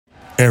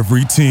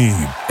Every team,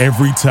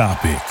 every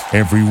topic,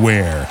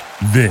 everywhere.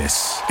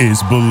 This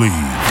is Believe.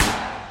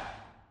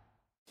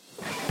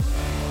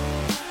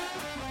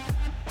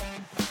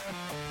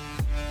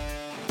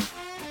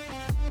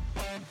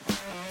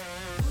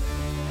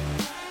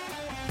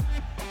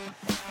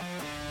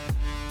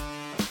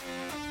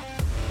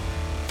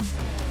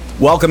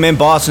 Welcome in,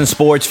 Boston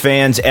sports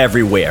fans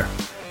everywhere.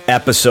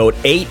 Episode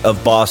 8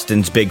 of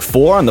Boston's Big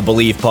Four on the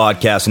Believe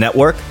Podcast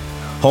Network.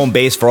 Home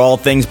base for all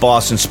things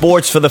Boston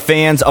sports for the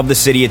fans of the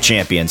City of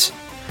Champions.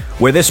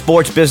 Where this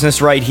sports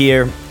business right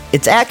here,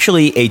 it's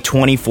actually a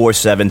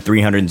 24/7,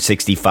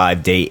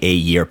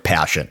 365-day-a-year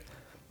passion.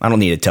 I don't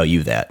need to tell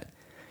you that.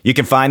 You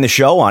can find the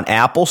show on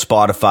Apple,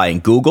 Spotify,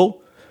 and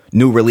Google.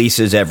 New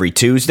releases every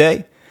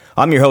Tuesday.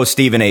 I'm your host,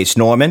 Stephen A.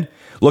 Norman.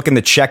 Looking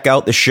to check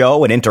out the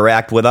show and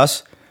interact with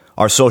us?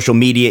 Our social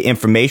media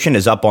information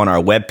is up on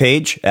our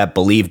webpage at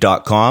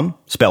Believe.com,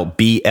 spelled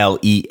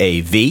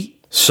B-L-E-A-V.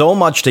 So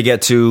much to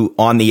get to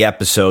on the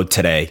episode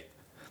today.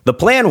 The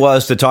plan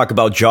was to talk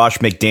about Josh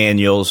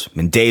McDaniels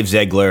and Dave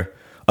Ziegler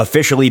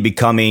officially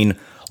becoming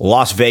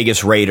Las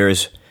Vegas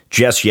Raiders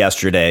just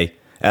yesterday,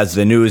 as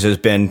the news has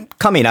been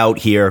coming out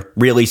here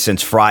really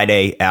since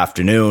Friday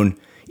afternoon,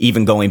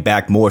 even going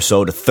back more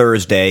so to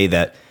Thursday,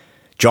 that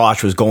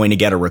Josh was going to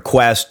get a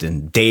request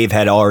and Dave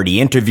had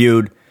already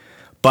interviewed.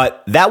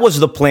 But that was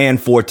the plan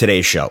for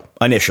today's show,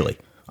 initially.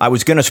 I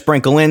was going to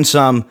sprinkle in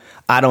some,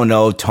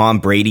 Tom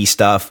Brady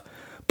stuff,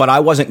 but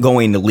I wasn't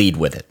going to lead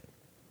with it.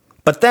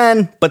 But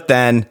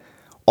then,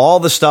 all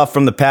the stuff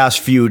from the past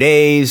few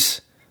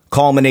days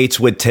culminates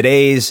with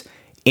today's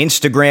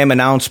Instagram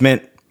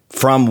announcement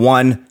from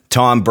one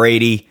Tom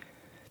Brady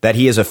that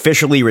he is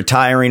officially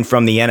retiring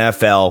from the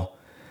NFL.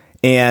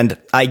 And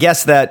I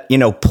guess that,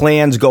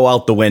 plans go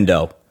out the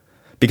window.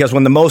 Because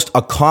when the most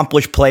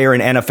accomplished player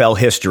in NFL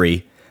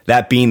history,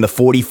 that being the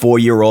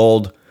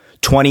 44-year-old,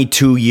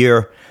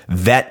 22-year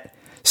vet,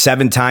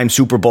 7-time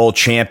Super Bowl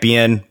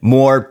champion,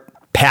 more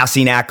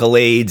passing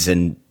accolades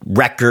and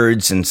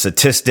records and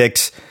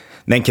statistics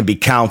than can be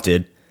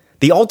counted,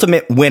 the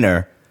ultimate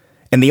winner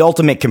and the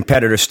ultimate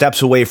competitor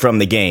steps away from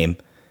the game.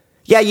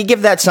 Yeah, you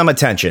give that some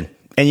attention.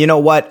 And you know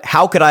what?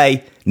 How could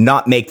I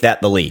not make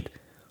that the lead?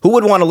 Who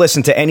would want to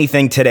listen to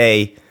anything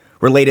today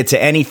related to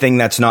anything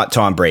that's not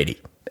Tom Brady?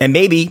 And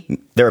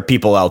maybe there are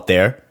people out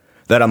there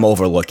that I'm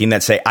overlooking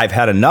that say, I've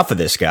had enough of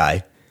this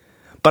guy.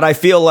 But I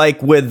feel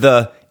like with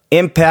the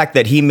impact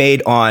that he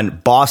made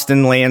on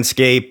Boston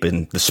landscape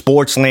and the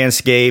sports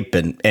landscape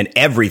and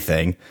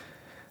everything,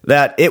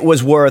 that it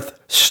was worth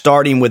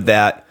starting with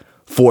that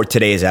for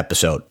today's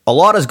episode. A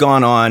lot has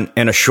gone on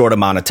in a short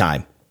amount of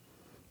time.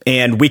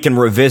 And we can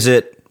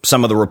revisit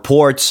some of the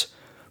reports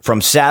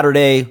from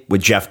Saturday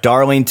with Jeff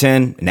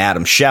Darlington and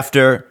Adam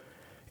Schefter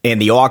and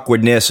the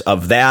awkwardness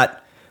of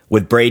that,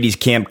 with Brady's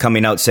camp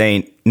coming out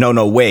saying,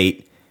 no,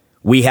 wait,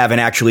 we haven't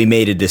actually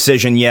made a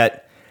decision yet.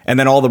 And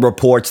then all the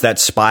reports that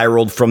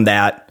spiraled from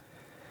that.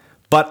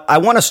 But I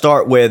want to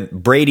start with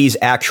Brady's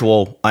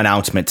actual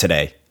announcement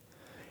today.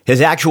 His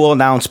actual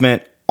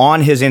announcement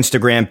on his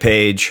Instagram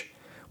page,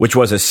 which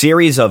was a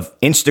series of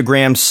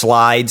Instagram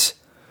slides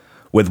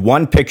with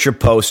one picture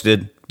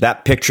posted,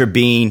 that picture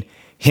being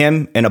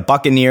him in a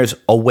Buccaneers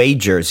away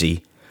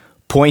jersey,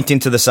 pointing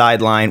to the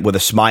sideline with a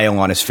smile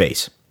on his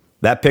face.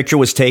 That picture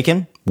was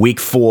taken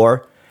week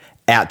 4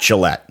 at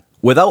Gillette.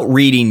 Without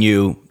reading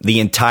you the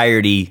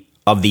entirety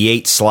of the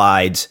 8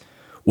 slides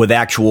with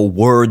actual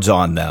words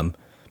on them,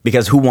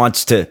 because who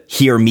wants to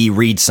hear me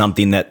read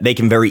something that they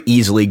can very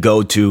easily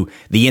go to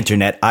the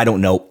internet, I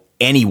don't know,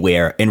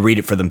 anywhere and read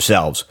it for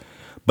themselves.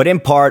 But in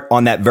part,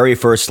 on that very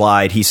first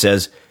slide, he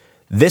says,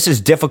 "This is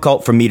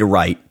difficult for me to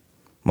write."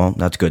 Well,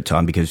 that's good,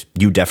 Tom, because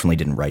you definitely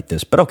didn't write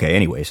this. But okay,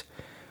 anyways.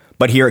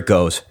 But here it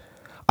goes.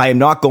 "I am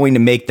not going to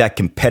make that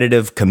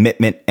competitive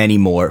commitment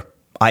anymore.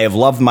 I have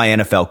loved my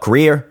NFL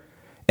career,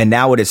 and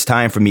now it is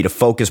time for me to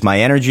focus my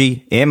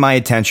energy and my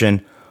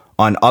attention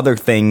on other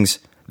things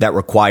that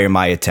require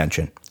my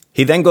attention."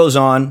 He then goes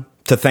on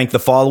to thank the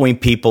following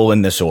people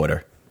in this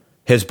order: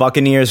 his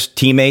Buccaneers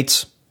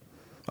teammates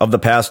of the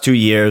past 2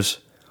 years,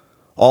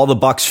 all the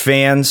Bucs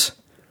fans,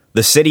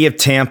 the city of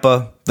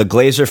Tampa, the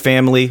Glazer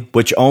family,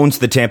 which owns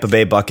the Tampa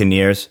Bay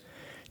Buccaneers,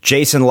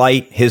 Jason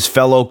Light, his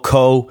fellow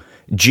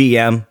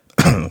co-GM,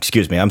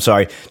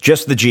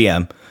 just the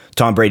GM.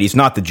 Tom Brady's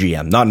not the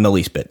GM, not in the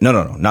least bit. No,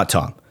 not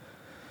Tom.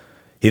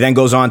 He then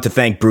goes on to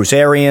thank Bruce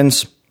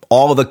Arians,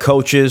 all of the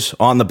coaches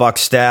on the Bucs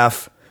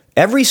staff,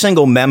 every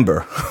single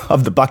member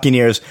of the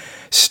Buccaneers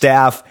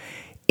staff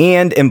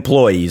and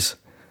employees.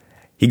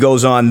 He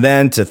goes on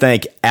then to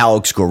thank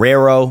Alex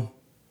Guerrero,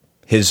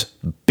 his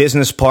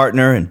business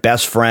partner and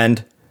best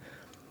friend,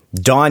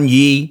 Don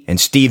Yee and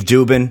Steve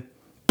Dubin,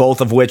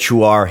 both of which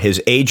who are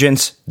his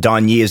agents.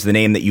 Don Yee is the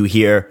name that you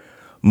hear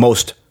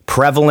most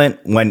prevalent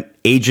when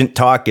agent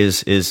talk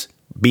is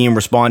being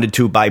responded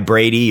to by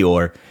Brady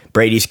or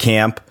Brady's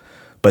camp,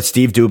 but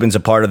Steve Dubin's a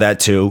part of that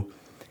too.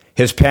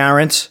 His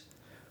parents,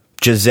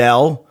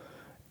 Giselle,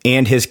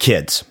 and his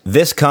kids.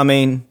 This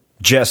coming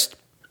just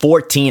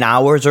 14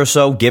 hours or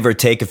so, give or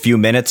take a few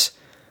minutes,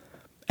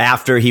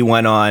 after he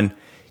went on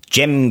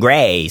Jim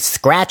Gray,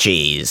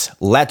 Scratchies,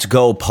 Let's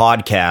Go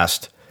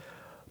podcast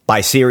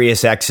by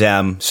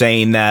SiriusXM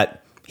saying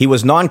that he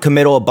was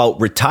non-committal about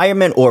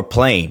retirement or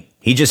playing.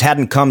 He just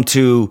hadn't come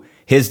to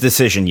his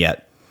decision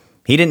yet.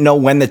 He didn't know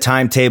when the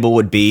timetable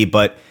would be,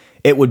 but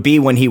it would be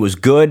when he was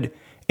good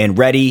and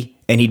ready,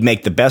 and he'd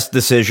make the best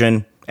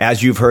decision,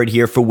 as you've heard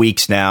here for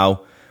weeks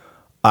now,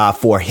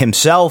 for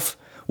himself,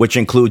 which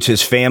includes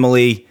his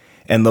family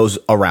and those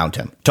around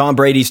him. Tom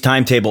Brady's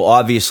timetable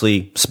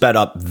obviously sped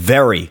up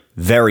very,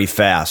 very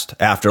fast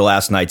after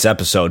last night's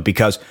episode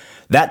because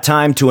that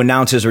time to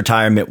announce his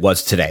retirement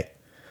was today.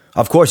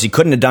 Of course, he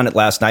couldn't have done it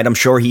last night. I'm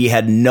sure he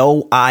had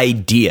no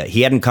idea.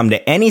 He hadn't come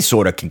to any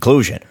sort of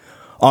conclusion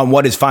on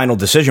what his final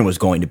decision was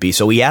going to be.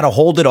 So he had to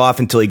hold it off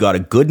until he got a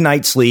good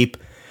night's sleep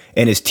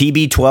in his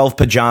TB12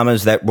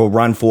 pajamas that will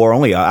run for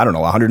only,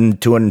 $100,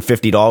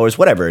 $250,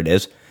 whatever it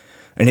is,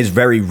 and his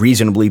very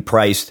reasonably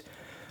priced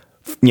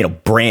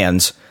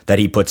brands that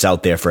he puts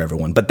out there for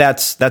everyone. But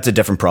that's a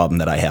different problem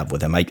that I have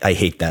with him. I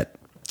hate that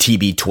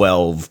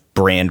TB12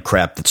 brand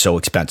crap that's so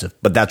expensive,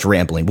 but that's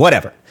rambling.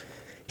 Whatever.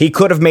 He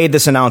could have made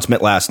this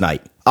announcement last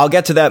night. I'll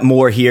get to that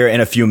more here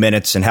in a few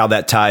minutes and how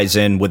that ties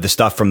in with the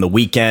stuff from the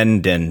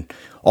weekend and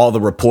all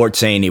the reports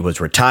saying he was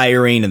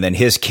retiring, and then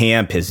his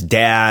camp, his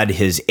dad,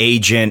 his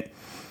agent,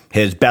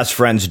 his best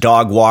friend's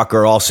dog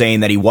walker all saying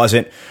that he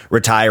wasn't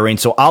retiring.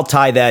 So I'll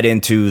tie that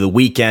into the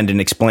weekend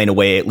and explain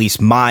away at least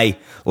my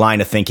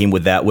line of thinking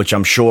with that, which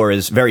I'm sure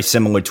is very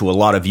similar to a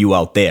lot of you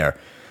out there.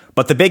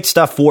 But the big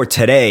stuff for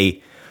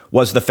today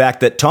was the fact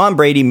that Tom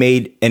Brady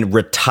made a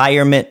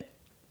retirement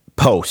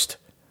post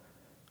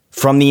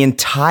from the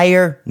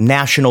entire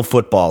National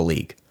Football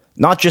League,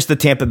 not just the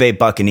Tampa Bay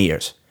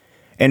Buccaneers.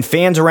 And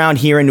fans around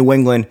here in New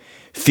England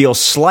feel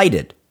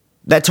slighted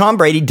that Tom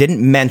Brady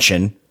didn't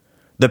mention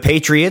the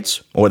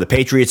Patriots or the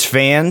Patriots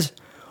fans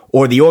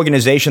or the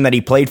organization that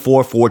he played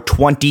for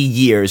 20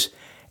 years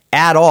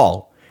at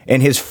all in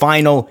his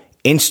final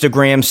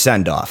Instagram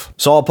send-off.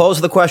 So I'll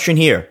pose the question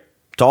here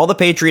to all the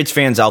Patriots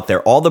fans out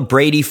there, all the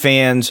Brady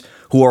fans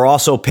who are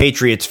also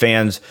Patriots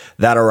fans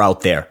that are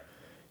out there.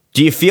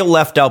 Do you feel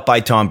left out by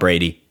Tom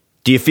Brady?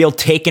 Do you feel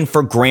taken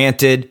for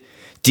granted?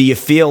 Do you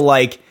feel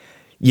like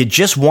you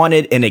just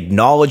wanted an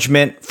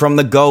acknowledgement from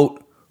the GOAT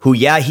who,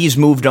 he's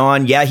moved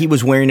on. He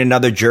was wearing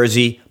another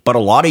jersey, but a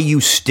lot of you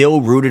still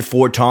rooted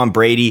for Tom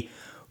Brady,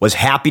 was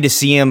happy to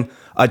see him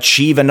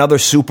achieve another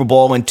Super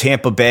Bowl in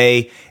Tampa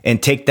Bay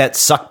and take that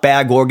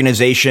suckbag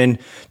organization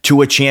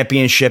to a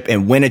championship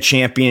and win a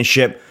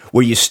championship.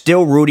 Were you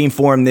still rooting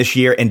for him this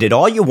year? And did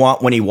all you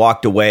want when he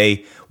walked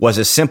away was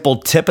a simple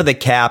tip of the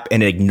cap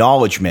and an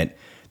acknowledgement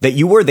that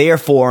you were there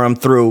for him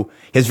through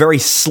his very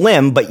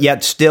slim, but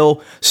yet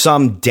still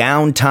some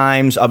down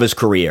times of his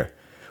career?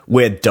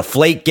 With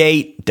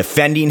Deflategate,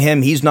 defending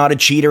him, he's not a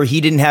cheater.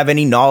 He didn't have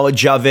any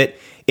knowledge of it.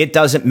 It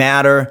doesn't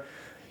matter.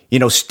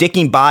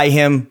 Sticking by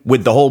him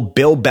with the whole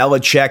Bill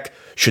Belichick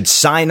should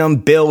sign him.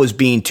 Bill is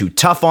being too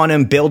tough on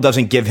him. Bill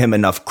doesn't give him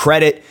enough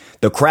credit.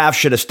 The Kraft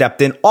should have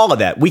stepped in. All of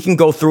that. We can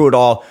go through it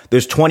all.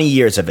 There's 20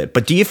 years of it.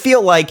 But do you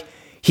feel like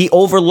he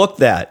overlooked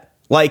that?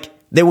 Like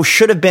there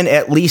should have been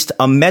at least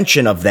a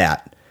mention of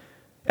that,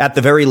 at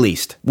the very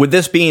least. With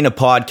this being a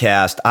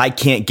podcast, I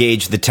can't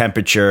gauge the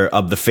temperature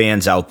of the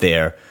fans out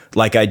there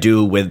like I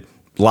do with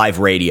live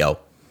radio,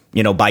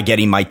 by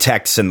getting my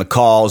texts and the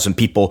calls and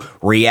people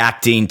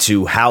reacting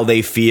to how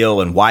they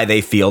feel and why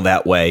they feel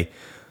that way.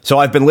 So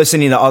I've been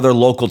listening to other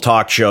local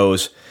talk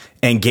shows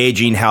and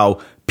gauging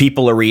how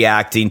people are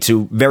reacting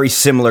to very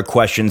similar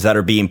questions that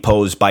are being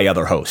posed by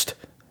other hosts.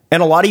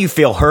 And a lot of you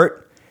feel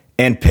hurt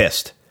and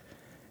pissed.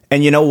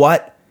 And you know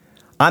what?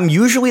 I'm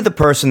usually the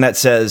person that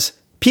says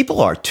people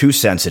are too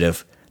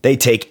sensitive. They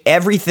take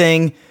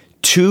everything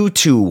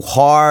too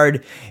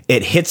hard.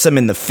 It hits them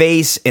in the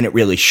face, and it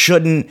really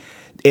shouldn't.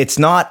 It's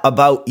not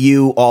about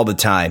you all the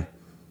time.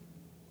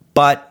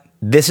 But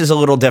this is a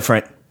little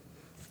different.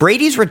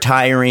 Brady's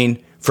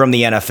retiring from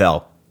the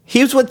NFL.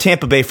 He was with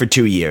Tampa Bay for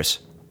 2 years.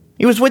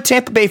 He was with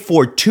Tampa Bay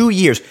for 2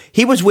 years.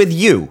 He was with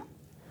you.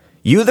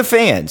 You, the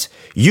fans.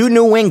 You,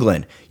 New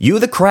England. You,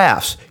 the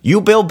Krafts.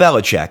 You, Bill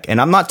Belichick. And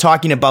I'm not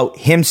talking about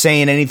him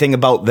saying anything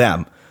about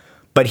them.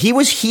 But he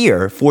was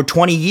here for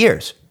 20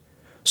 years.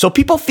 So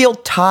people feel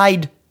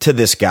tied to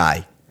this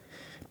guy.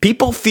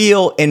 People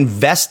feel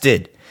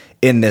invested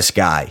in this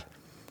guy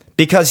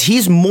because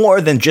he's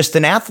more than just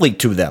an athlete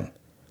to them.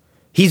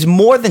 He's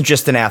more than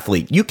just an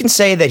athlete. You can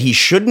say that he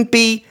shouldn't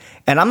be,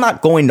 and I'm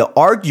not going to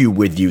argue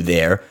with you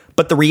there,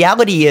 but the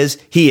reality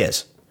is he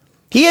is.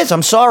 He is,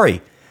 I'm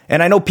sorry.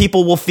 And I know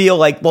people will feel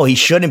like, well, he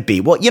shouldn't be.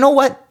 Well, you know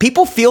what?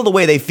 People feel the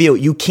way they feel.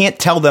 You can't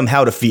tell them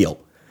how to feel.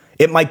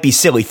 It might be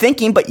silly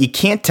thinking, but you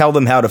can't tell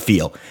them how to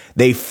feel.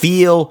 They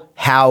feel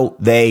how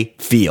they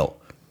feel.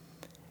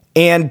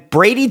 And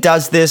Brady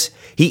does this.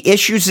 He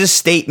issues this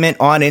statement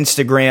on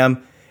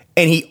Instagram,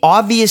 and he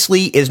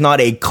obviously is not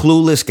a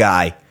clueless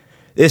guy.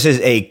 This is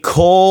a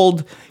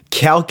cold,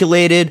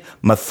 calculated,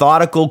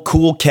 methodical,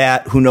 cool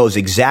cat who knows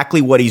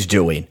exactly what he's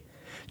doing.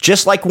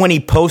 Just like when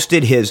he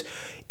posted his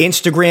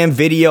Instagram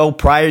video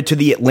prior to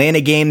the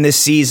Atlanta game this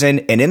season,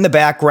 and in the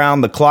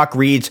background, the clock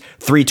reads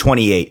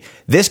 3:28.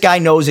 This guy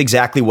knows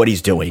exactly what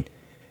he's doing.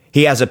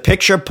 He has a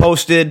picture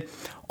posted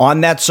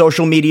on that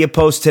social media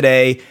post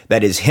today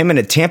that is him in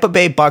a Tampa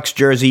Bay Bucks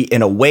jersey,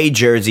 in a away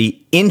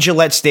jersey, in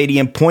Gillette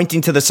Stadium,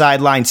 pointing to the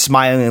sideline,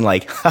 smiling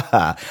like,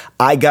 haha,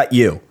 I got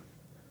you.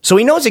 So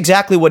he knows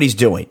exactly what he's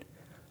doing.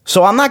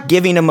 So I'm not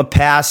giving him a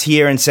pass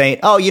here and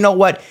saying, oh, you know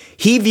what?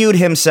 He viewed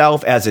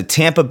himself as a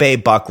Tampa Bay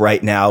Buck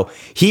right now.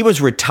 He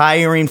was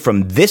retiring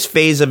from this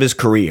phase of his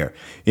career.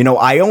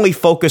 I only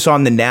focus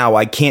on the now.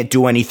 I can't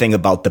do anything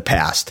about the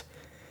past.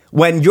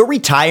 When you're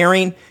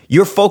retiring,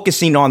 you're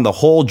focusing on the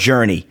whole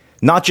journey,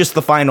 not just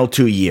the final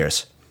 2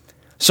 years.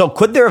 So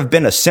could there have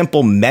been a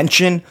simple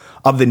mention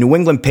of the New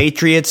England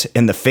Patriots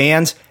and the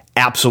fans?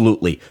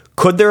 Absolutely.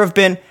 Could there have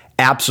been?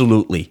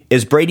 Absolutely.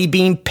 Is Brady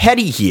being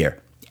petty here?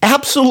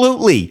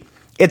 Absolutely.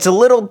 It's a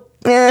little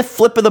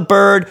flip of the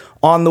bird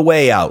on the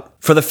way out.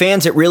 For the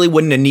fans, it really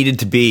wouldn't have needed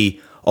to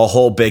be a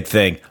whole big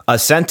thing. A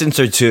sentence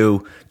or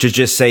two to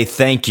just say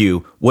thank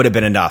you would have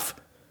been enough.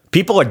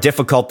 People are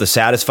difficult to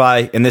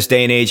satisfy in this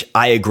day and age.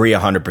 I agree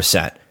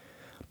 100%.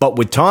 But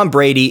with Tom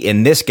Brady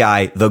and this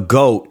guy, the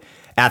GOAT,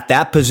 at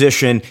that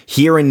position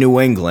here in New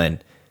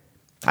England,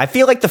 I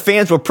feel like the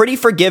fans were pretty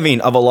forgiving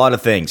of a lot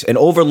of things and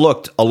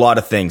overlooked a lot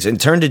of things and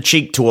turned a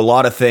cheek to a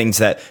lot of things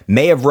that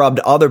may have rubbed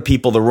other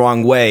people the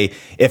wrong way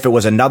if it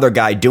was another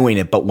guy doing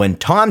it. But when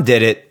Tom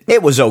did it,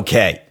 it was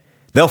okay.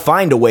 They'll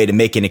find a way to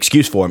make an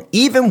excuse for him.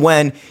 Even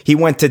when he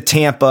went to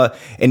Tampa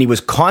and he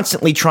was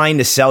constantly trying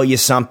to sell you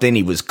something,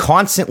 he was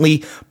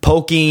constantly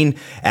poking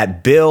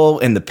at Bill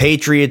and the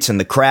Patriots and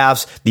the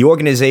Crafts, the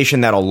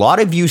organization that a lot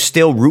of you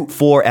still root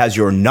for as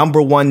your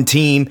number one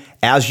team,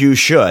 as you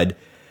should.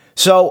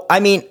 So,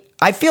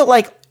 I feel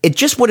like it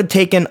just would have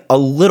taken a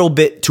little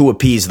bit to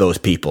appease those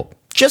people.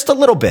 Just a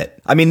little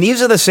bit.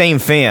 These are the same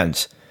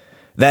fans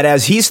that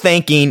as he's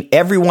thanking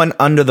everyone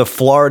under the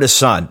Florida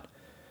sun,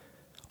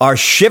 are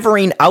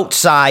shivering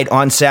outside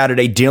on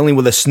Saturday dealing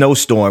with a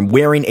snowstorm,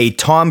 wearing a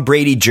Tom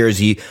Brady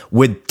jersey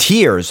with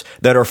tears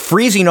that are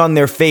freezing on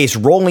their face,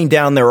 rolling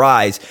down their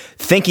eyes,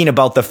 thinking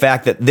about the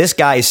fact that this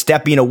guy is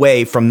stepping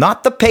away from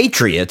not the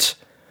Patriots,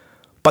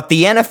 but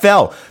the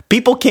NFL.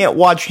 People can't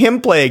watch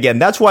him play again.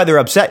 That's why they're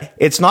upset.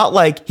 It's not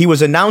like he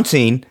was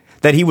announcing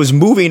that he was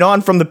moving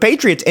on from the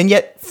Patriots, and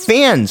yet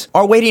fans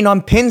are waiting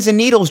on pins and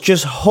needles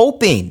just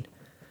hoping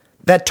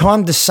that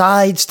Tom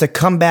decides to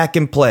come back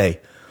and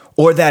play.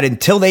 Or that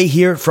until they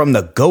hear from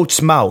the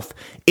GOAT's mouth,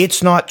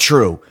 it's not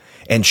true.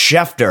 And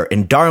Schefter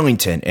and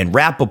Darlington and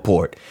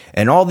Rappaport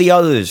and all the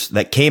others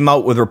that came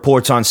out with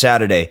reports on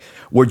Saturday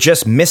were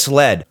just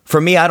misled.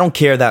 For me, I don't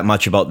care that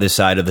much about this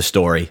side of the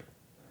story.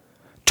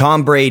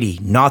 Tom Brady,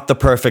 not the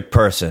perfect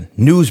person.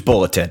 News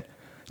bulletin.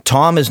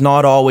 Tom is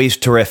not always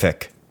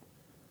terrific.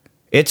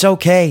 It's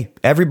okay.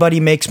 Everybody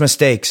makes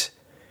mistakes.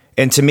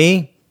 And to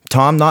me,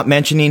 Tom not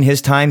mentioning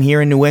his time here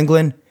in New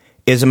England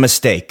is a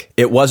mistake.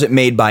 It wasn't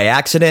made by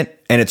accident,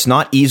 and it's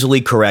not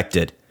easily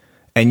corrected.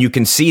 And you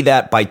can see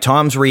that by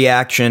Tom's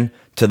reaction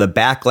to the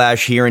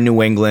backlash here in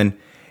New England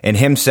and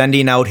him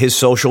sending out his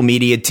social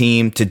media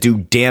team to do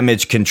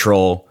damage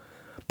control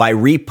by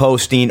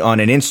reposting on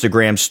an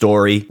Instagram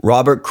story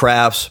Robert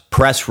Kraft's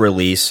press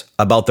release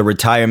about the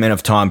retirement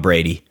of Tom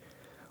Brady,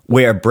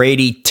 where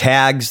Brady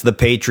tags the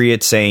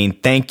Patriots saying,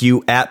 "Thank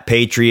you at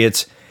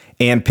Patriots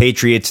and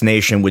Patriots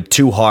Nation" with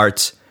 2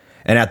 hearts,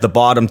 and at the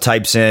bottom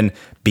types in,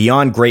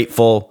 "Beyond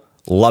grateful,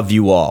 love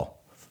you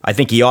all." I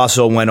think he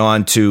also went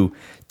on to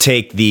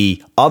take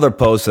the other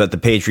post that the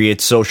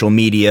Patriots social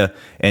media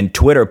and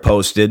Twitter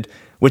posted,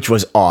 which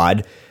was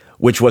odd,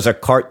 which was a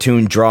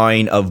cartoon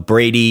drawing of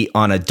Brady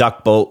on a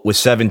duck boat with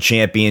 7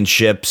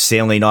 championships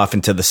sailing off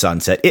into the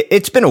sunset.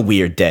 It's been a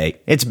weird day.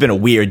 It's been a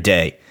weird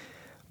day.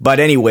 But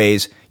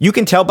anyways, you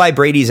can tell by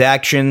Brady's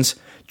actions,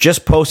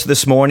 just post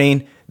this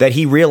morning, that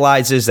he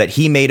realizes that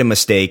he made a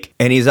mistake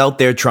and he's out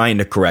there trying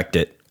to correct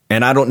it.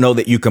 And I don't know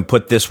that you can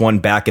put this one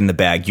back in the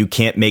bag. You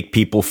can't make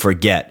people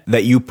forget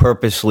that you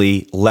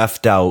purposely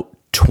left out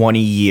 20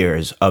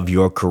 years of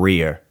your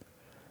career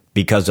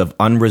because of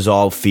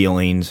unresolved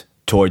feelings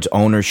towards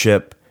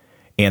ownership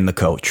and the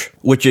coach,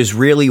 which is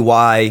really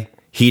why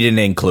he didn't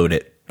include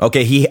it.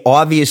 Okay, he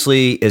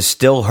obviously is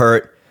still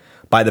hurt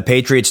by the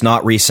Patriots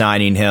not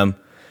re-signing him.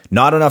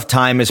 Not enough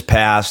time has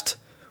passed.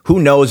 Who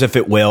knows if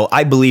it will?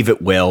 I believe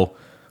it will,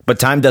 but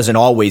time doesn't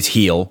always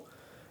heal.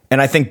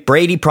 And I think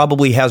Brady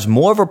probably has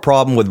more of a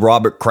problem with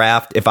Robert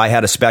Kraft, if I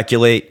had to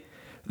speculate,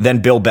 than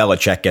Bill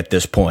Belichick at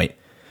this point.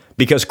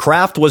 Because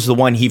Kraft was the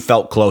one he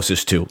felt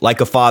closest to,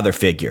 like a father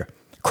figure.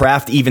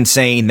 Kraft even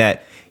saying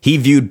that he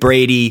viewed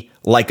Brady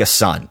like a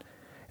son.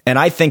 And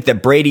I think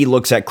that Brady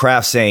looks at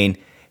Kraft saying,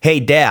 "Hey,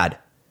 Dad,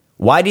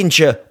 why didn't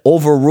you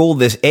overrule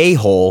this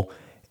a-hole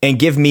and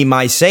give me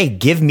my say?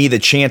 Give me the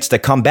chance to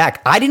come back.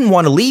 I didn't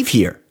want to leave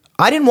here.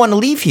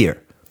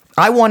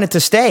 I wanted to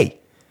stay.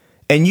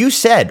 And you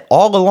said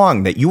all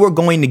along that you were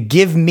going to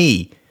give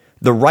me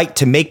the right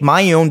to make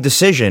my own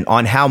decision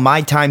on how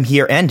my time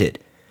here ended.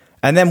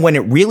 And then when it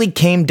really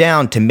came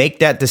down to make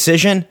that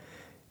decision,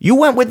 You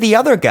went with the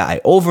other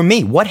guy over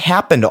me. What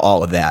happened to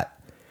all of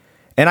that?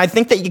 And I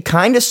think that you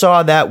kind of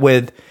saw that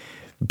with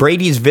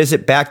Brady's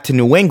visit back to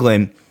New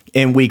England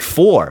in week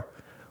 4,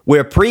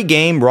 where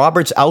pregame,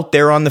 Robert's out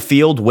there on the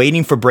field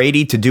waiting for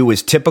Brady to do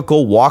his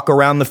typical walk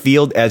around the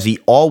field as he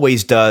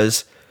always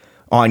does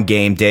on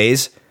game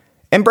days.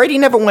 And Brady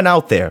never went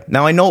out there.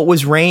 Now, I know it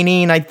was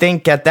raining, I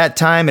think, at that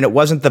time, and it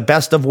wasn't the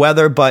best of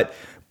weather, but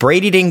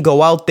Brady didn't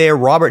go out there.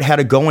 Robert had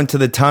to go into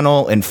the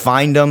tunnel and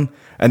find him.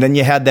 And then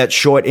you had that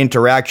short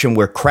interaction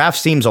where Kraft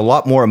seems a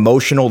lot more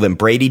emotional than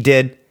Brady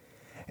did.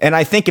 And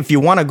I think if you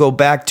want to go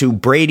back to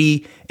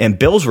Brady and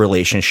Bill's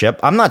relationship,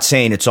 I'm not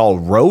saying it's all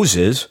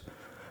roses,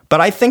 but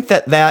I think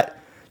that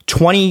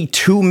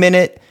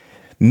 22-minute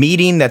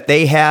meeting that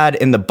they had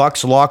in the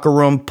Bucs locker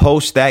room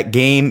post that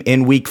game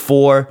in week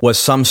 4 was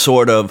some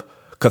sort of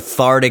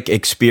cathartic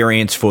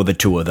experience for the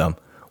two of them,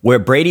 where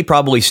Brady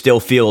probably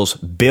still feels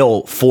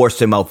Bill forced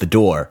him out the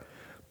door,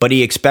 but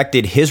he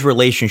expected his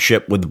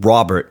relationship with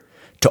Robert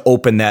to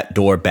open that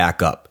door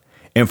back up,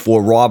 and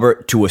for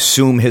Robert to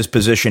assume his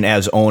position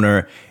as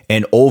owner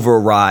and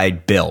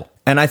override Bill.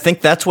 And I think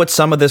that's what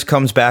some of this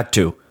comes back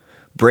to.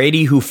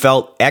 Brady, who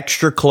felt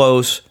extra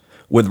close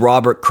with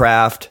Robert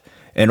Kraft,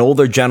 an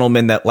older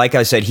gentleman that, like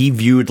I said, he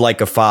viewed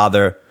like a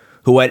father,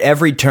 who at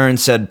every turn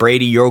said,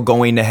 Brady, you're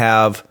going to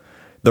have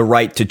the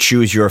right to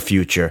choose your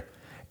future,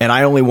 and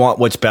I only want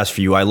what's best for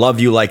you. I love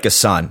you like a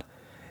son.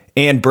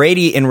 And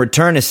Brady, in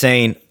return, is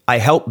saying, I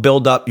helped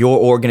build up your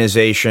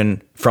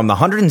organization from the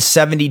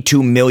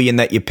 $172 million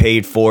that you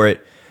paid for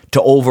it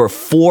to over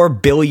 $4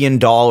 billion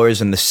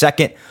and the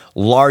second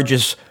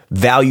largest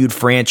valued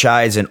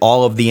franchise in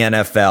all of the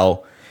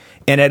NFL.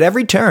 And at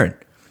every turn,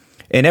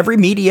 in every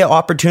media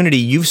opportunity,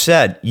 you've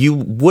said you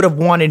would have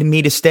wanted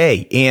me to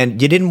stay and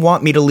you didn't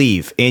want me to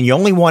leave and you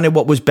only wanted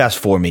what was best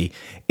for me.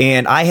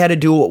 And I had to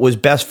do what was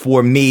best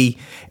for me,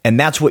 and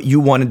that's what you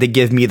wanted to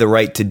give me the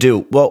right to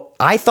do. Well,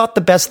 I thought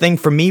the best thing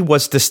for me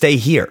was to stay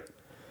here.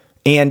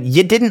 And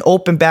you didn't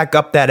open back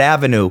up that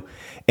avenue,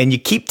 and you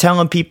keep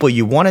telling people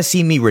you want to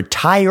see me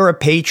retire a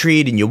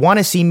Patriot and you want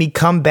to see me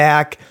come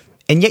back,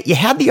 and yet you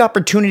had the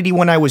opportunity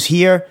when I was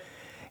here,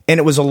 and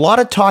it was a lot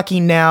of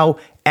talking now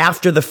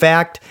after the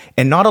fact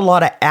and not a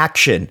lot of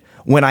action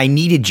when I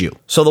needed you.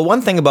 So the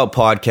one thing about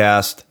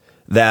podcast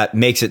that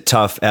makes it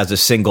tough as a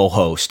single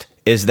host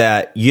is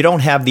that you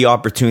don't have the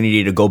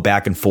opportunity to go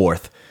back and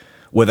forth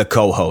with a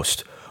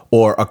co-host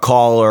or a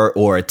caller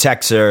or a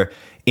texter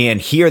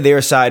and hear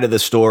their side of the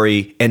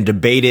story and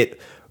debate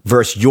it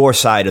versus your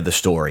side of the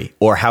story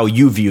or how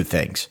you view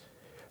things.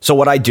 So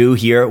what I do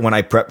here when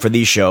I prep for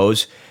these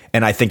shows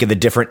and I think of the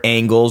different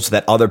angles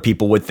that other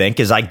people would think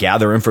is I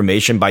gather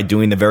information by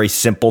doing the very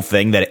simple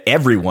thing that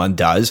everyone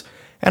does,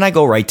 and I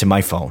go right to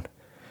my phone.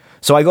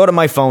 So I go to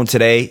my phone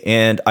today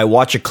and I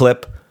watch a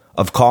clip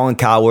of Colin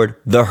Cowherd,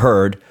 The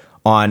Herd,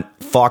 on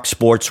Fox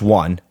Sports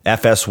 1,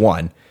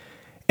 FS1.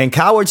 And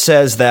Cowherd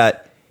says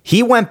that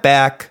he went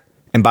back,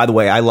 and by the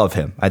way, I love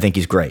him. I think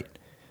he's great.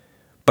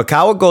 But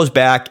Cowherd goes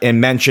back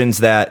and mentions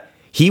that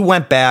he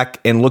went back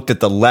and looked at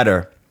the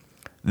letter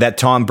that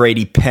Tom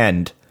Brady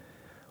penned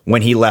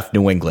when he left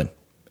New England.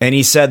 And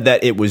he said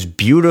that it was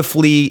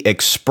beautifully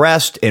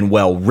expressed and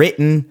well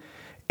written,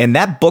 and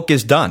that book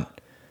is done.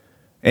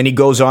 And he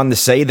goes on to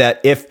say that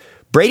if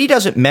Brady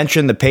doesn't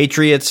mention the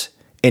Patriots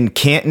in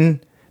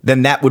Canton,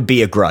 then that would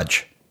be a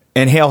grudge.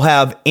 And he'll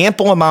have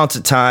ample amounts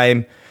of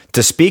time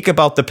to speak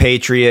about the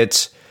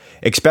Patriots,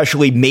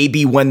 especially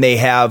maybe when they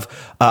have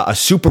a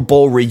Super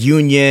Bowl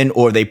reunion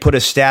or they put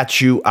a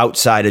statue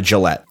outside of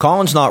Gillette.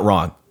 Colin's not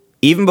wrong.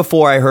 Even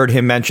before I heard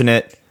him mention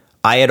it,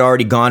 I had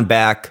already gone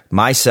back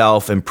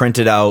myself and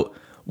printed out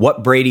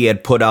what Brady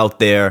had put out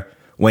there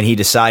when he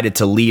decided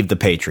to leave the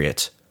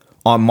Patriots.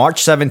 On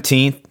March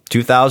 17th,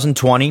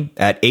 2020,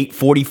 at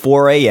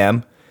 8:44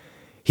 a.m.,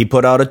 he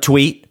put out a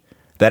tweet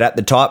that at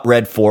the top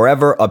read,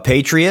 "Forever a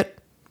Patriot."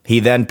 He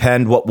then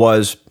penned what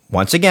was,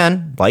 once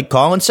again, like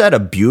Colin said, a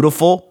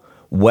beautiful,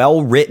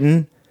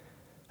 well-written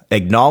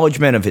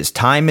acknowledgement of his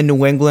time in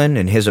New England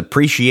and his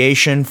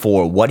appreciation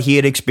for what he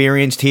had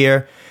experienced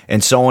here,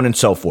 and so on and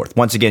so forth.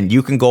 Once again,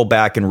 you can go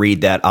back and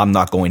read that. I'm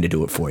not going to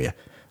do it for you.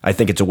 I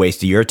think it's a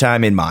waste of your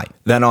time and mine.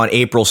 Then on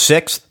April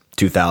 6th,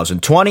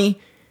 2020,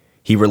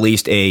 he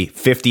released a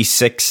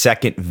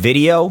 56-second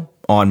video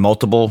on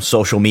multiple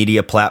social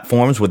media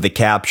platforms with the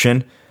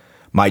caption,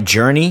 "My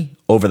journey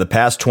over the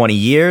past 20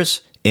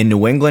 years in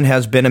New England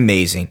has been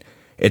amazing.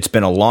 It's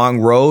been a long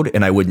road,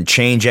 and I wouldn't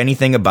change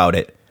anything about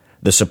it.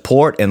 The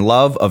support and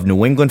love of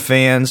New England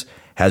fans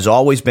has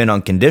always been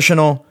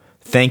unconditional.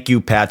 Thank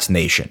you, Pats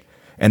Nation."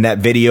 And that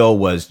video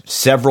was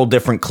several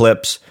different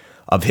clips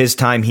of his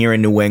time here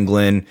in New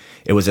England.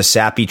 It was a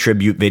sappy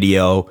tribute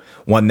video,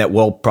 one that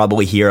we'll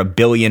probably hear a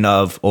billion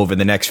of over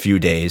the next few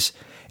days.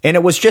 And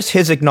it was just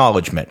his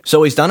acknowledgement.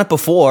 So he's done it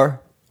before.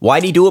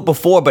 Why'd he do it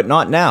before but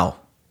not now?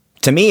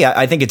 To me,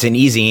 I think it's an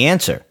easy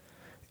answer.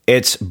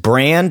 It's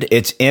brand,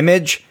 it's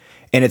image,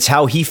 and it's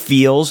how he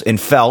feels and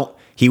felt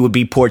he would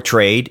be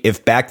portrayed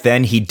if back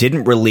then he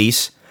didn't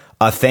release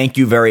a thank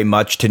you very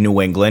much to New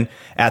England.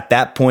 At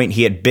that point,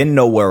 he had been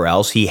nowhere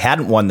else. He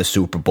hadn't won the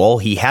Super Bowl.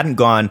 He hadn't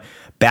gone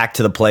back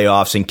to the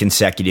playoffs in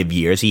consecutive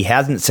years. He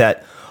hasn't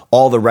set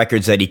all the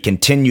records that he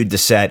continued to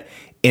set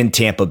in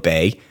Tampa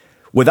Bay.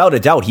 Without a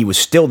doubt, he was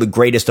still the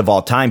greatest of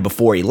all time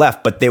before he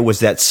left, but there was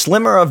that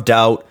slimmer of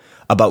doubt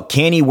about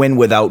can he win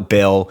without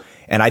Bill.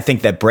 And I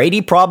think that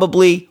Brady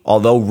probably,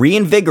 although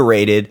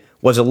reinvigorated,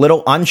 was a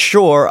little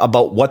unsure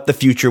about what the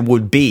future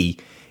would be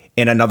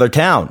in another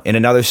town, in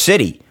another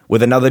city,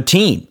 with another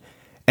team.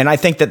 And I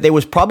think that there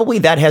was probably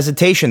that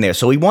hesitation there.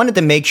 So he wanted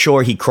to make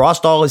sure he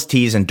crossed all his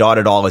T's and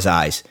dotted all his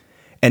I's.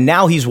 And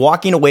now he's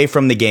walking away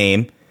from the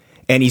game,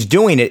 and he's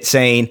doing it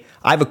saying,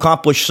 I've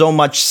accomplished so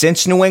much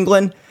since New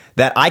England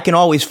that I can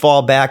always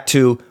fall back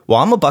to, well,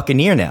 I'm a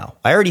Buccaneer now.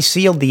 I already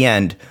sealed the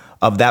end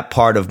of that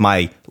part of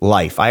my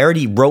life. I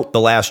already wrote the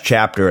last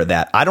chapter of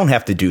that. I don't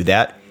have to do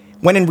that.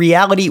 When in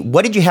reality,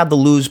 what did you have to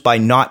lose by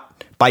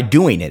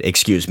doing it,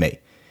 excuse me?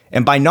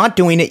 And by not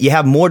doing it, you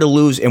have more to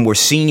lose, and we're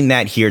seeing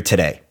that here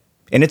today.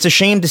 And it's a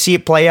shame to see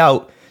it play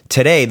out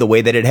today the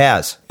way that it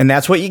has. And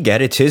that's what you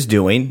get. It's his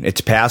doing.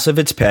 It's passive.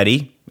 It's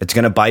petty. It's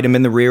going to bite him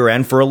in the rear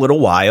end for a little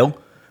while.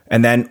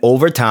 And then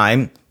over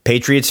time,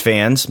 Patriots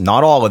fans,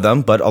 not all of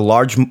them, but a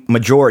large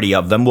majority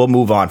of them will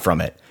move on from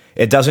it.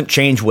 It doesn't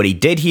change what he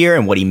did here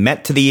and what he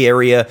meant to the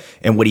area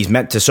and what he's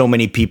meant to so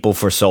many people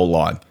for so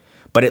long.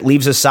 But it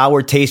leaves a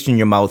sour taste in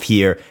your mouth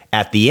here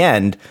at the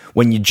end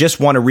when you just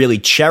want to really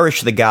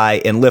cherish the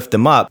guy and lift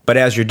him up. But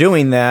as you're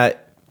doing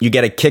that, you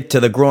get a kick to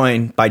the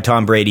groin by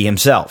Tom Brady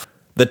himself.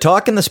 The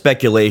talk and the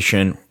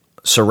speculation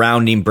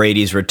surrounding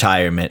Brady's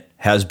retirement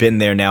has been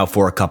there now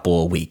for a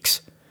couple of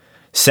weeks.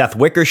 Seth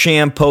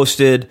Wickersham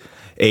posted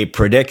a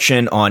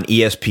prediction on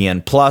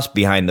ESPN Plus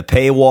behind the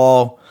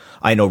paywall.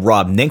 I know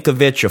Rob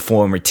Ninkovich, a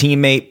former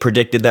teammate,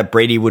 predicted that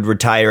Brady would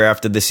retire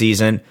after the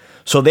season.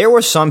 So there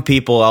were some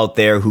people out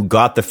there who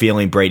got the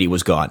feeling Brady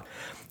was gone.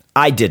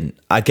 I didn't.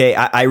 Okay,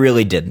 I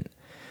really didn't.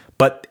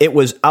 But it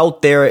was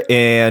out there,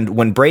 and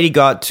when Brady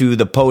got to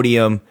the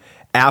podium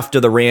after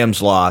the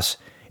Rams loss,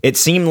 it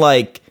seemed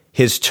like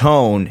his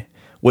tone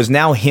was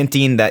now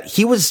hinting that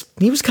he was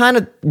kind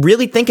of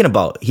really thinking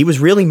about it. He was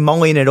really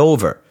mulling it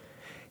over.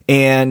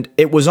 And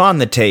it was on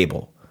the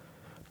table.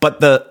 But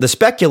the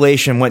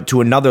speculation went to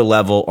another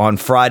level on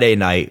Friday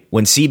night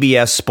when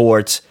CBS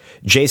Sports'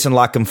 Jason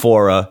La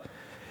Canfora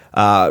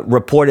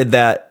reported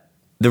that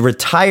the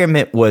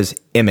retirement was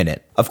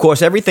imminent. Of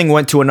course, everything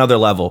went to another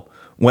level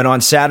when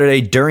on Saturday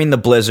during the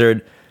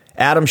blizzard,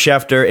 Adam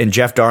Schefter and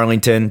Jeff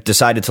Darlington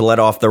decided to let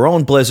off their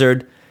own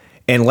blizzard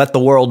and let the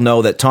world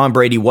know that Tom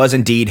Brady was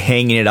indeed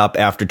hanging it up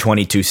after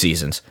 22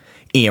 seasons.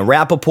 Ian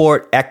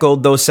Rappaport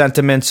echoed those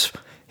sentiments.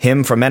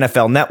 Him from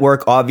NFL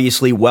Network,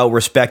 obviously well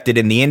respected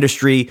in the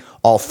industry.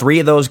 All three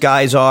of those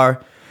guys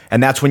are.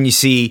 And that's when you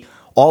see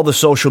all the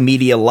social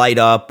media light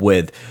up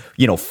with,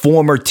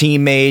 former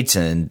teammates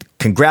and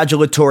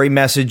congratulatory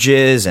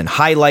messages and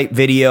highlight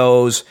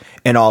videos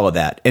and all of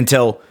that.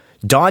 Until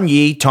Don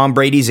Yee, Tom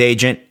Brady's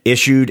agent,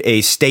 issued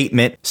a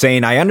statement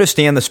saying, I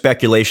understand the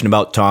speculation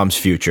about Tom's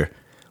future.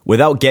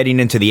 Without getting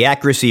into the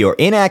accuracy or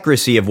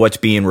inaccuracy of what's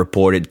being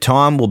reported,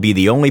 Tom will be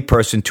the only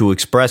person to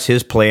express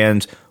his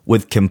plans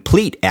with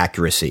complete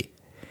accuracy.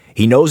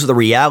 He knows the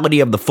reality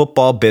of the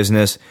football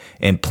business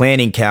and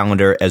planning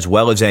calendar as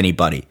well as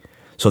anybody.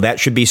 So that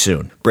should be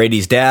soon.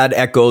 Brady's dad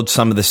echoed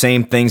some of the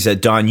same things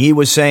that Don Yee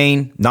was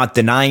saying, not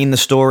denying the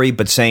story,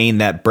 but saying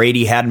that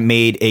Brady hadn't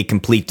made a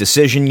complete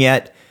decision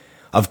yet.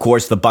 Of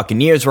course, the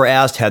Buccaneers were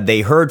asked, had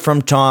they heard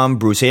from Tom?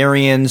 Bruce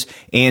Arians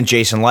and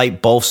Jason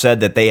Light both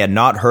said that they had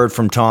not heard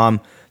from Tom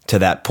to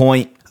that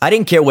point. I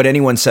didn't care what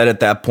anyone said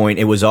at that point.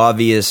 It was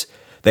obvious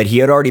that he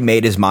had already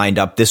made his mind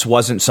up. This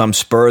wasn't some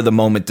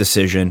spur-of-the-moment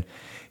decision.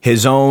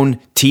 His own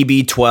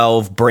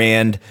TB12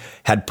 brand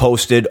had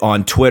posted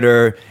on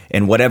Twitter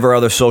and whatever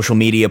other social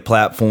media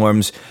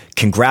platforms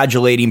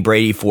congratulating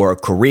Brady for a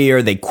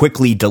career. They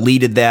quickly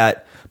deleted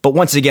that. But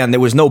once again, there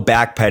was no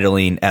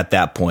backpedaling at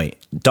that point.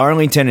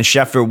 Darlington and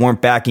Schefter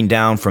weren't backing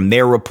down from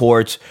their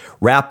reports.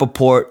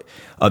 Rappaport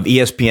of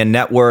ESPN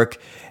Network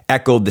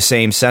echoed the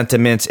same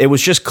sentiments. It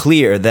was just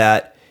clear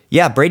that,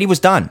 Brady was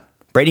done.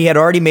 Brady had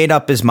already made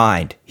up his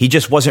mind. He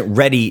just wasn't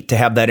ready to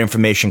have that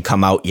information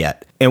come out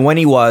yet. And when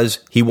he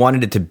was, he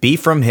wanted it to be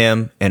from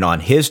him and on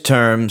his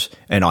terms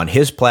and on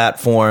his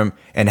platform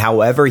and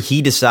however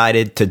he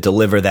decided to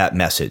deliver that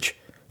message.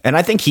 And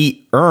I think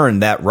he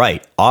earned that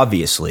right,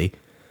 obviously.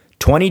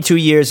 22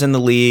 years in the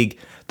league,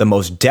 the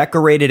most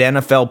decorated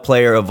NFL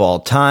player of all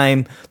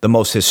time, the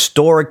most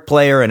historic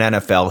player in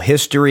NFL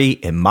history,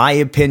 in my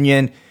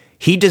opinion.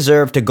 He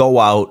deserved to go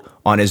out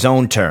on his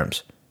own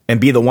terms and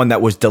be the one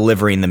that was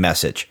delivering the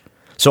message.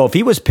 So if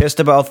he was pissed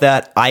about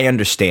that, I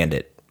understand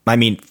it. I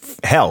mean,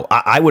 hell,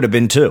 I would have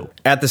been too.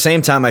 At the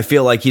same time, I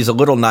feel like he's a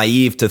little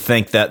naive to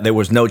think that there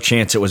was no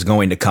chance it was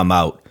going to come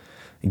out,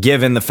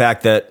 given the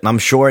fact that I'm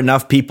sure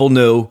enough people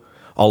knew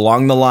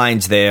along the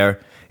lines there,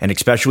 and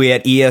especially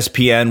at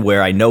ESPN,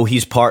 where I know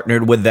he's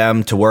partnered with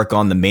them to work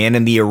on the Man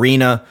in the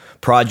Arena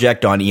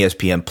project on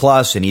ESPN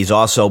Plus, and he's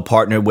also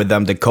partnered with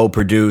them to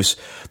co-produce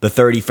the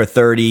 30 for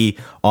 30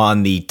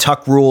 on the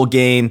Tuck Rule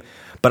game.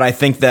 But I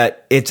think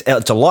that it's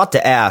a lot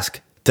to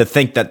ask to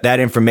think that that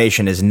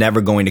information is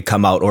never going to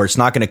come out, or it's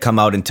not going to come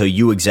out until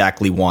you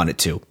exactly want it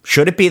to.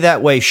 Should it be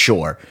that way?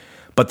 Sure.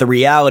 But the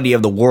reality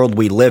of the world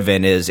we live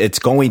in is it's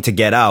going to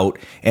get out,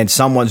 and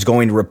someone's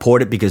going to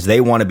report it because they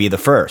want to be the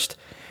first.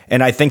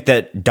 And I think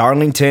that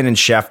Darlington and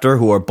Schefter,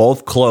 who are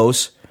both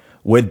close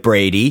with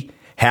Brady,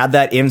 had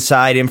that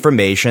inside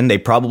information. They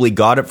probably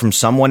got it from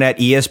someone at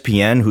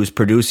ESPN who's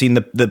producing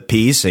the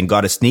piece and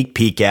got a sneak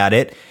peek at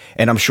it.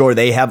 And I'm sure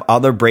they have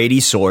other Brady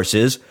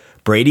sources.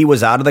 Brady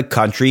was out of the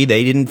country.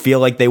 They didn't feel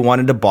like they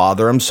wanted to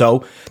bother him.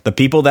 So the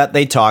people that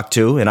they talked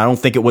to, and I don't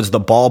think it was the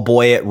ball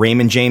boy at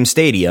Raymond James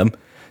Stadium,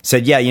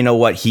 said, yeah, you know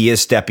what? He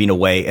is stepping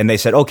away. And they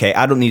said, okay,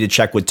 I don't need to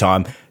check with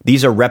Tom.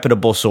 These are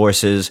reputable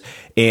sources,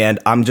 and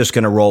I'm just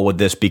going to roll with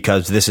this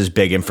because this is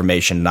big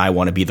information, and I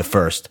want to be the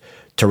first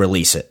to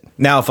release it.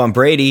 Now, if I'm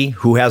Brady,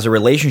 who has a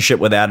relationship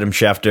with Adam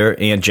Schefter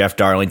and Jeff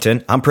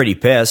Darlington, I'm pretty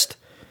pissed.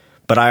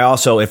 But I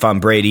also, if I'm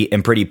Brady,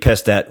 am pretty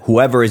pissed at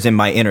whoever is in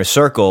my inner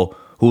circle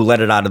who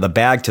let it out of the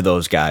bag to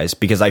those guys,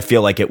 because I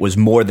feel like it was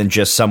more than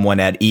just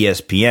someone at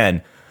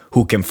ESPN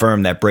who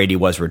confirmed that Brady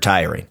was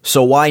retiring.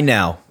 So why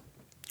now?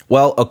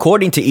 Well,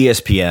 according to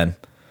ESPN,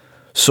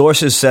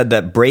 sources said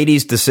that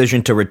Brady's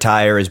decision to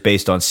retire is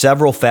based on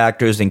several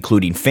factors,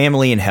 including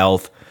family and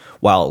health.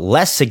 While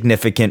less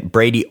significant,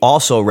 Brady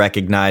also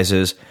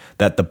recognizes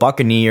that the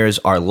Buccaneers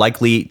are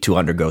likely to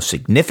undergo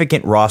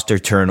significant roster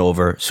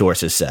turnover,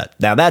 sources said.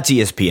 Now, that's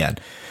ESPN.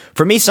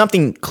 For me,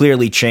 something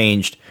clearly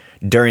changed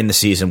during the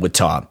season with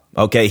Tom.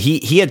 Okay,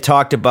 he had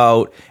talked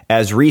about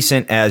as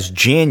recent as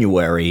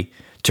January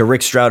to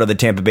Rick Stroud of the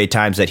Tampa Bay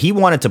Times that he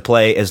wanted to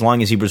play as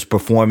long as he was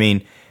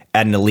performing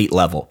at an elite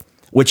level,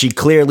 which he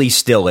clearly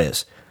still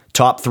is.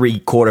 Top 3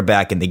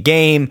 quarterback in the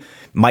game,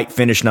 might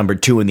finish number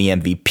 2 in the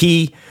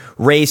MVP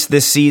race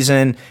this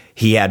season.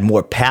 He had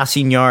more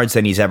passing yards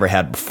than he's ever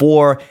had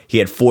before. He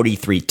had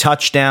 43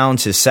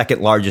 touchdowns, his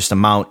second largest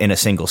amount in a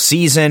single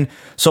season.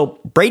 So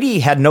Brady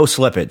had no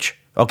slippage.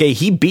 Okay,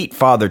 he beat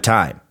Father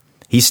Time.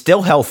 He's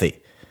still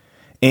healthy.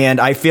 And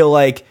I feel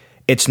like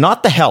it's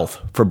not the health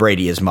for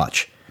Brady as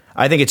much.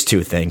 I think it's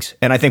 2 things,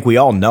 and I think we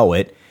all know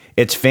it.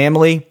 It's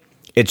family.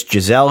 It's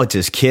Giselle, it's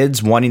his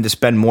kids wanting to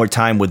spend more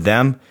time with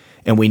them.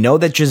 And we know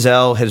that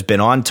Giselle has been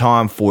on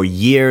Tom for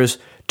years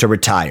to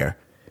retire.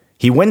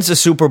 He wins the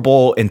Super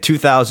Bowl in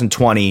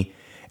 2020,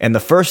 and the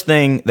first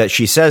thing that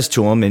she says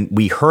to him, and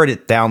we heard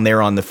it down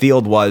there on the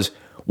field, was,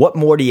 what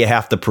more do you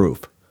have to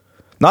prove?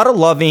 Not a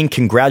loving,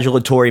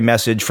 congratulatory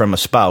message from a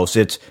spouse.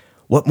 It's,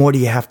 what more do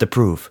you have to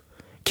prove?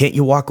 Can't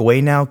you walk away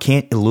now?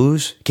 Can't you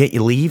lose? Can't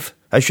you leave,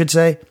 I should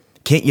say?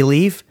 Can't you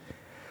leave?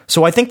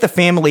 So I think the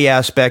family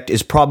aspect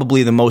is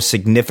probably the most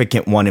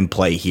significant one in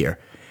play here,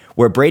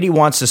 where Brady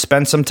wants to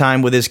spend some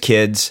time with his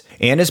kids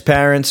and his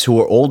parents, who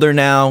are older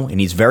now,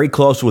 and he's very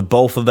close with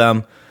both of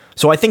them.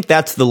 So I think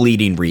that's the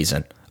leading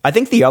reason. I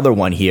think the other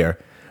one here,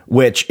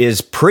 which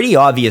is pretty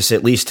obvious,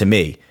 at least to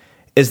me,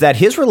 is that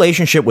his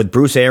relationship with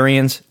Bruce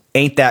Arians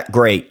ain't that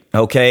great,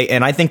 okay?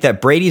 And I think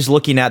that Brady's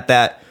looking at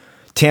that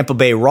Tampa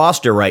Bay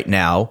roster right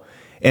now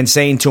and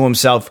saying to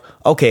himself,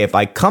 okay, if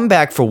I come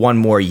back for one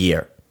more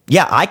year,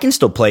 yeah, I can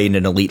still play at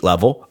an elite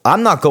level.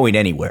 I'm not going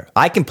anywhere.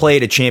 I can play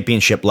at a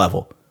championship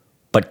level.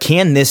 But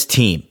can this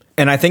team?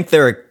 And I think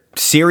there are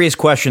serious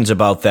questions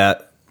about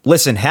that.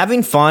 Listen,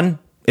 having fun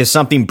is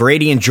something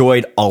Brady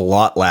enjoyed a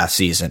lot last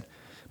season.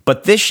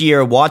 But this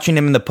year, watching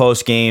him in the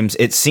post games,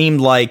 it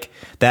seemed like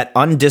that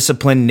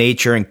undisciplined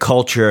nature and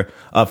culture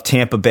of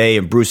Tampa Bay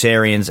and Bruce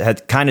Arians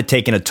had kind of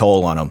taken a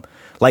toll on him.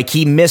 Like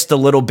he missed a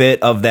little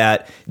bit of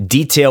that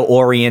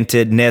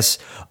detail-orientedness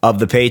of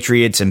the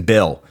Patriots and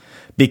Bill.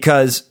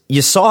 Because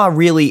you saw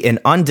really an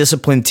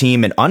undisciplined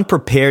team, an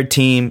unprepared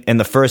team in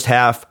the first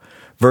half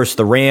versus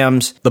the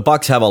Rams. The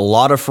Bucs have a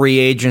lot of free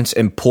agents,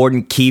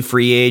 important key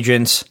free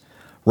agents.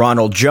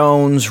 Ronald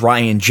Jones,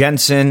 Ryan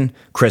Jensen,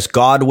 Chris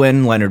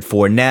Godwin, Leonard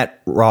Fournette,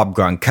 Rob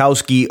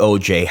Gronkowski,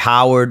 O.J.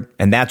 Howard.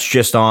 And that's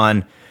just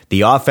on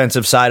the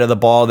offensive side of the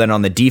ball. Then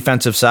on the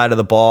defensive side of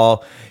the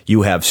ball,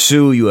 you have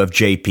Sue, you have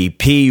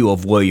JPP, you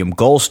have William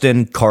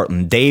Golston,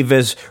 Carlton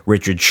Davis,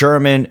 Richard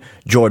Sherman,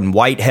 Jordan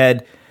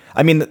Whitehead.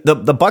 I mean, the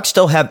Bucs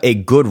still have a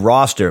good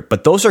roster,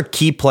 but those are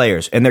key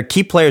players, and they're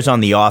key players on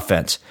the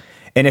offense.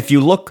 And if you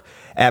look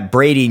at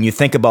Brady and you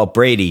think about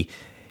Brady,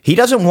 he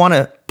doesn't want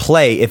to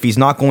play if he's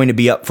not going to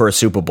be up for a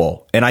Super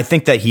Bowl. And I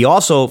think that he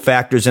also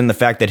factors in the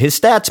fact that his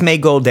stats may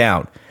go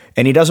down,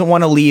 and he doesn't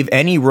want to leave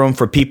any room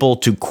for people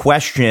to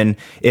question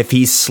if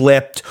he's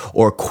slipped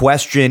or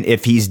question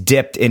if he's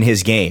dipped in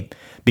his game.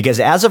 Because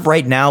as of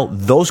right now,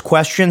 those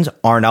questions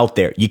aren't out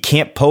there. You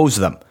can't pose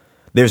them.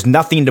 There's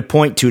nothing to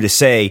point to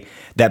say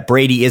that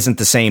Brady isn't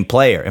the same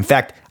player. In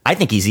fact, I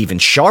think he's even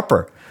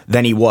sharper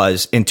than he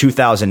was in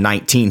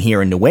 2019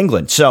 here in New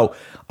England. So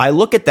I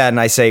look at that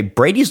and I say,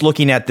 Brady's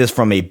looking at this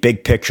from a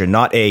big picture,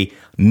 not a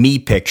me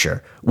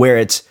picture, where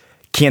it's,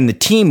 Can the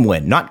team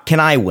win? Not can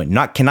I win?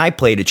 Not can I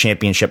play at a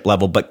championship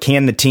level, but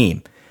can the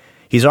team?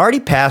 He's already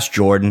passed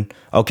Jordan,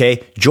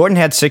 okay? Jordan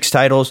had 6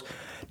 titles.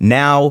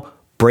 Now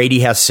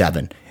Brady has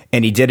 7.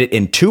 And he did it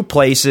in 2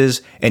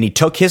 places, and he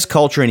took his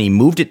culture and he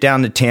moved it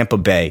down to Tampa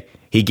Bay.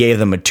 He gave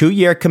them a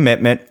 2-year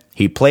commitment.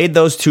 He played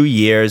those 2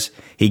 years.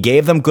 He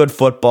gave them good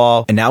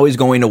football, and now he's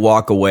going to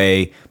walk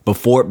away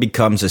before it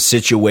becomes a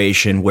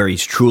situation where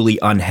he's truly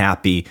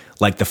unhappy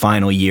like the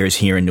final years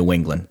here in New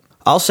England.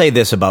 I'll say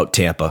this about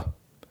Tampa.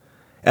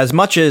 As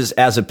much as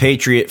a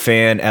Patriot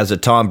fan, as a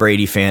Tom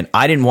Brady fan,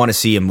 I didn't want to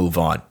see him move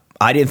on.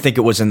 I didn't think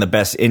it was in the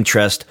best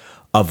interest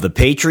of the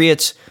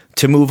Patriots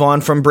to move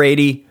on from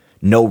Brady.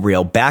 No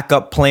real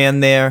backup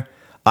plan there.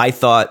 I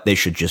thought they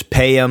should just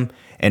pay him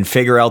and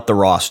figure out the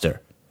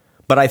roster.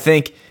 But I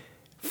think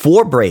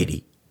for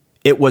Brady,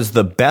 it was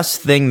the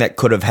best thing that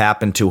could have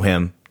happened to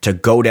him to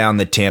go down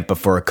to Tampa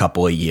for a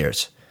couple of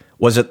years.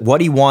 Was it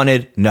what he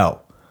wanted?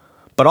 No.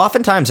 But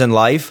oftentimes in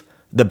life,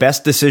 the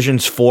best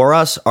decisions for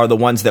us are the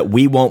ones that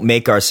we won't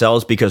make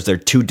ourselves because they're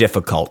too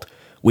difficult.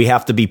 We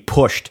have to be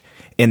pushed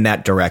in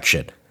that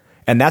direction.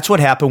 And that's what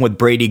happened with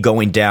Brady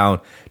going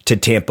down to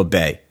Tampa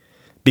Bay.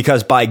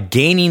 Because by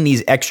gaining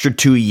these extra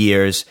 2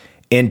 years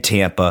in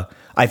Tampa,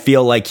 I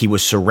feel like he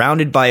was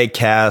surrounded by a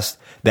cast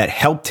that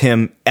helped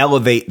him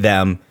elevate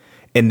them,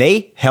 and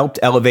they helped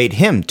elevate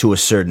him to a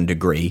certain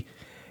degree,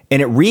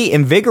 and it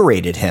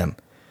reinvigorated him.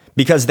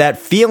 Because that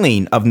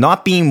feeling of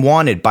not being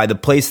wanted by the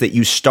place that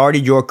you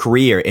started your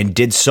career and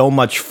did so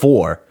much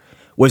for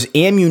was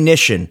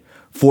ammunition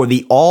for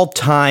the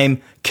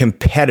all-time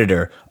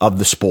competitor of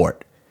the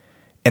sport.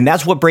 And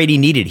that's what Brady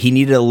needed. He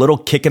needed a little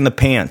kick in the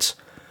pants.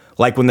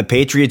 Like when the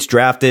Patriots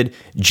drafted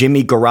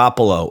Jimmy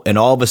Garoppolo and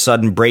all of a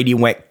sudden Brady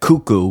went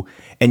cuckoo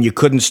and you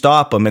couldn't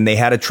stop him and they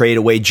had to trade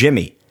away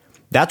Jimmy.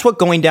 That's what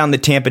going down to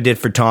Tampa did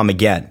for Tom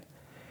again.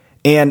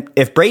 And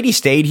if Brady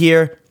stayed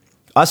here,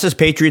 us as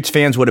Patriots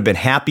fans would have been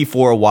happy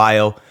for a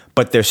while,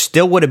 but there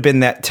still would have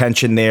been that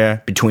tension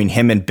there between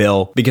him and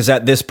Bill because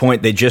at this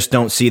point they just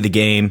don't see the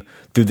game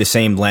through the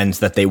same lens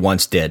that they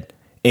once did.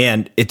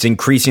 And it's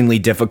increasingly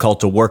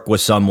difficult to work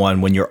with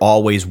someone when you're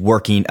always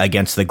working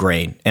against the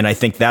grain. And I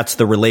think that's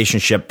the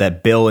relationship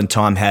that Bill and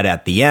Tom had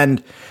at the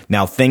end.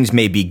 Now, things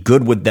may be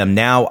good with them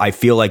now. I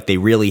feel like they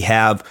really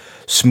have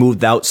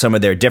smoothed out some of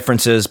their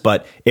differences.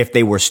 But if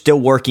they were still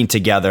working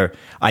together,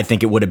 I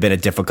think it would have been a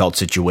difficult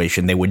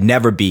situation. They would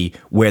never be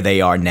where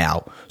they are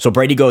now. So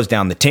Brady goes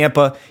down to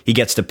Tampa. He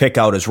gets to pick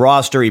out his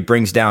roster. He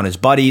brings down his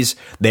buddies.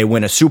 They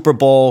win a Super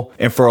Bowl.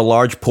 And for a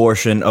large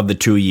portion of the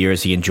 2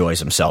 years, he enjoys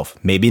himself.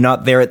 Maybe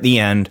not there at the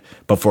end,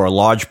 but for a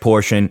large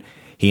portion,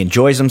 he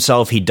enjoys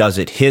himself. He does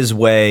it his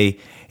way.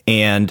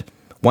 And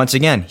once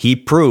again, he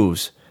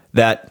proves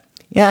that,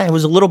 yeah, it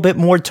was a little bit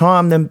more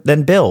Tom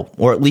than Bill,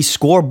 or at least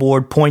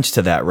scoreboard points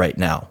to that right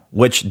now,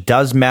 which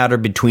does matter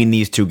between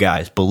these two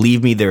guys.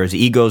 Believe me, there's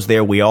egos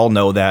there. We all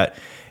know that.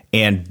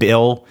 And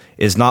Bill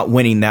is not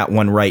winning that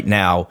one right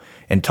now.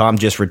 And Tom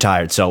just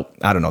retired. So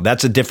I don't know.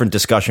 That's a different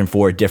discussion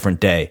for a different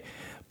day.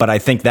 But I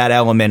think that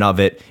element of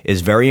it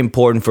is very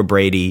important for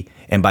Brady.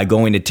 And by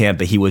going to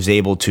Tampa, he was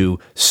able to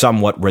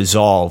somewhat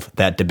resolve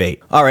that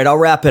debate. All right, I'll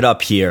wrap it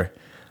up here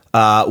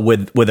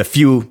with a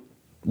few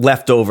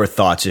leftover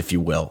thoughts, if you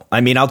will.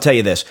 I mean, I'll tell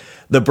you this.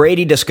 The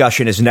Brady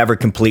discussion is never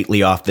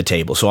completely off the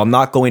table. So I'm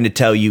not going to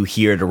tell you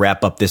here to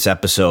wrap up this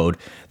episode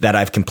that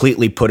I've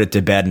completely put it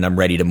to bed and I'm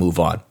ready to move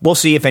on. We'll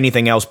see if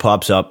anything else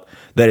pops up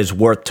that is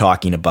worth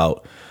talking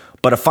about.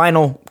 But a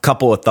final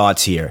couple of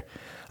thoughts here.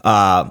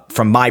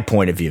 From my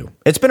point of view,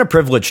 it's been a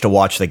privilege to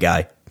watch the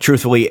guy,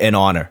 truthfully, an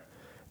honor.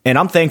 And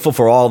I'm thankful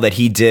for all that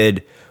he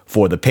did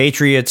for the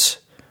Patriots,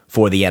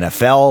 for the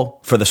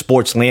NFL, for the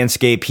sports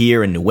landscape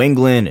here in New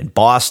England and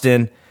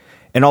Boston.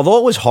 And although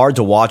it was hard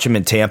to watch him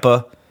in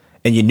Tampa,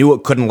 and you knew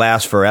it couldn't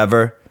last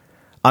forever,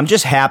 I'm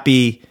just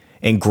happy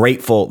and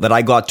grateful that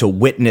I got to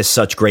witness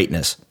such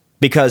greatness.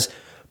 Because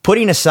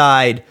putting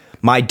aside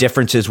my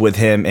differences with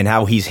him and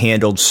how he's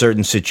handled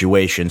certain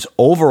situations,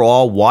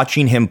 overall,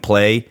 watching him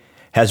play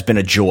has been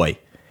a joy.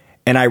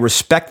 And I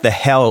respect the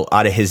hell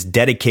out of his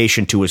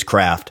dedication to his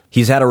craft.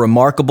 He's had a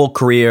remarkable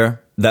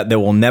career that there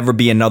will never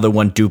be another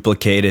one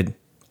duplicated.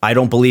 I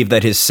don't believe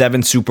that his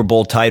 7 Super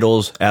Bowl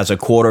titles as a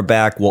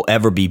quarterback will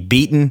ever be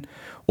beaten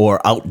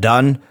or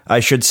outdone, I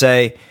should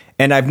say.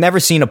 And I've never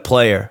seen a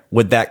player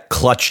with that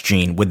clutch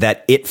gene, with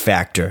that it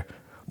factor,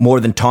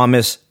 more than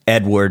Thomas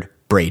Edward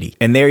Brady.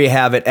 And there you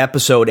have it,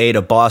 episode 8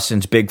 of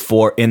Boston's Big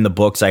Four in the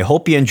books. I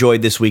hope you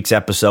enjoyed this week's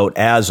episode,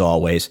 as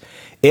always.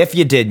 If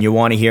you did and you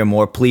want to hear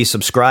more, please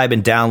subscribe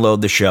and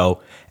download the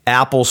show.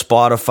 Apple,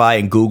 Spotify,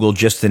 and Google,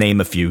 just to name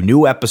a few.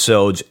 New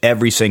episodes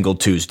every single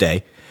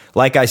Tuesday.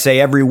 Like I say,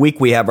 every week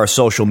we have our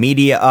social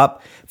media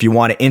up. If you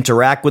want to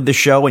interact with the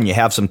show and you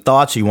have some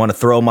thoughts you want to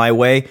throw my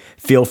way,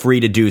 feel free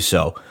to do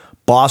so.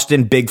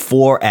 Boston Big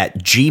Four at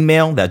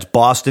Gmail. That's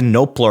Boston,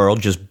 no plural,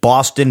 just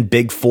Boston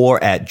Big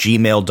Four at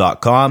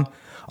gmail.com.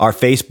 Our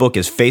Facebook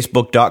is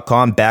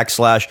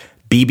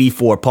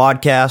facebook.com/BB4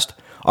 Podcast.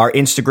 Our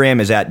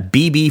Instagram is at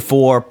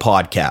BB4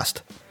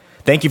 Podcast.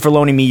 Thank you for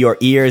loaning me your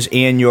ears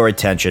and your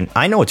attention.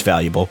 I know it's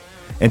valuable.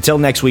 Until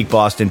next week,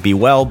 Boston, be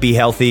well, be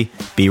healthy,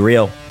 be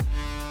real.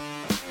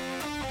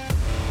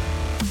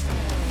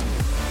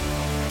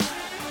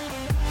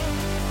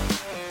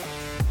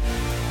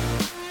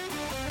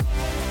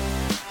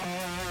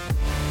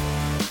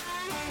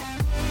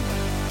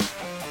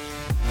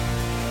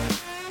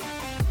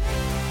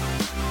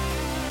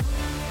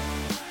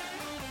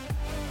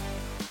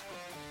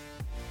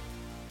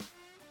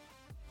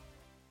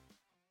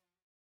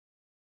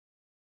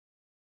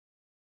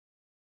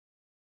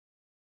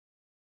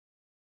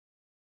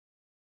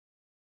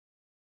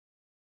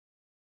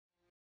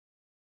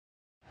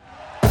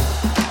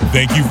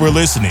 Thank you for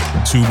listening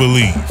to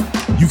Believe.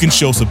 You can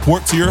show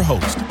support to your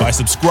host by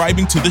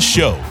subscribing to the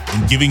show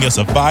and giving us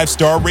a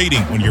 5-star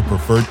rating on your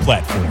preferred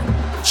platform.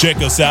 Check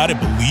us out at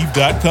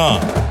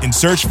Believe.com and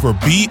search for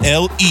BLEAV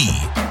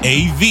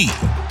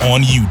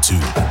on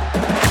YouTube.